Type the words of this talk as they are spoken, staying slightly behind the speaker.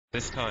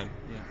This time.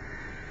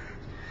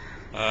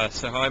 Yeah.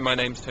 So hi, my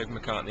name's Toby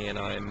McCartney and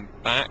I'm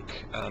back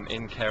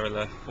in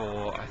Kerala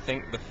for I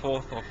think the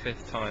 4th or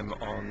 5th time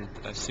on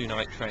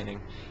Knight Training,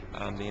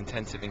 the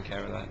intensive in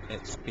Kerala.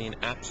 It's been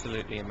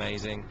absolutely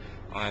amazing.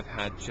 I've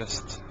had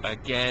just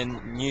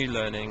again new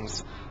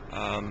learnings,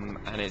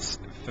 and it's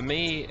for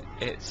me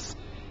it's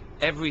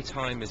every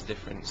time is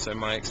different. So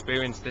my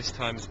experience this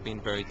time has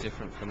been very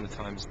different from the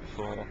times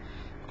before.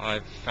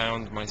 I've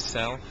found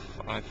myself,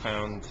 I've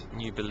found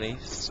new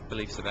beliefs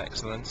of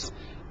excellence,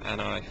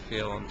 and I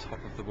feel on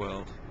top of the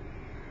world.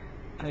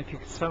 And if you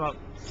could sum up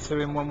Sue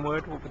in one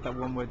word, what would that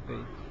one word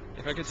be?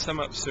 If I could sum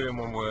up Sue in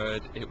one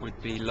word, it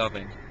would be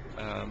loving.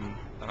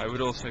 I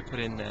would also put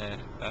in there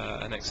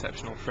an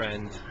exceptional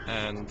friend,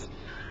 and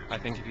I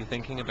think if you're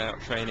thinking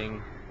about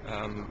training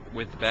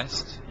with the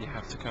best, you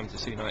have to come to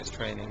Sue Knight's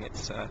training.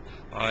 It's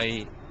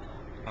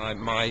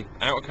my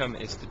outcome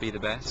is to be the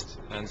best,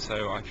 and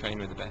so I train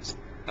with the best.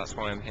 That's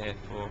why I'm here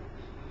for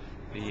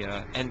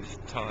the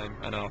nth time,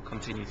 and I'll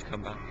continue to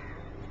come back.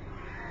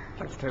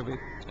 Thanks, Toby.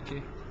 Thank you.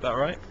 Is that all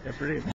right? Yeah, brilliant.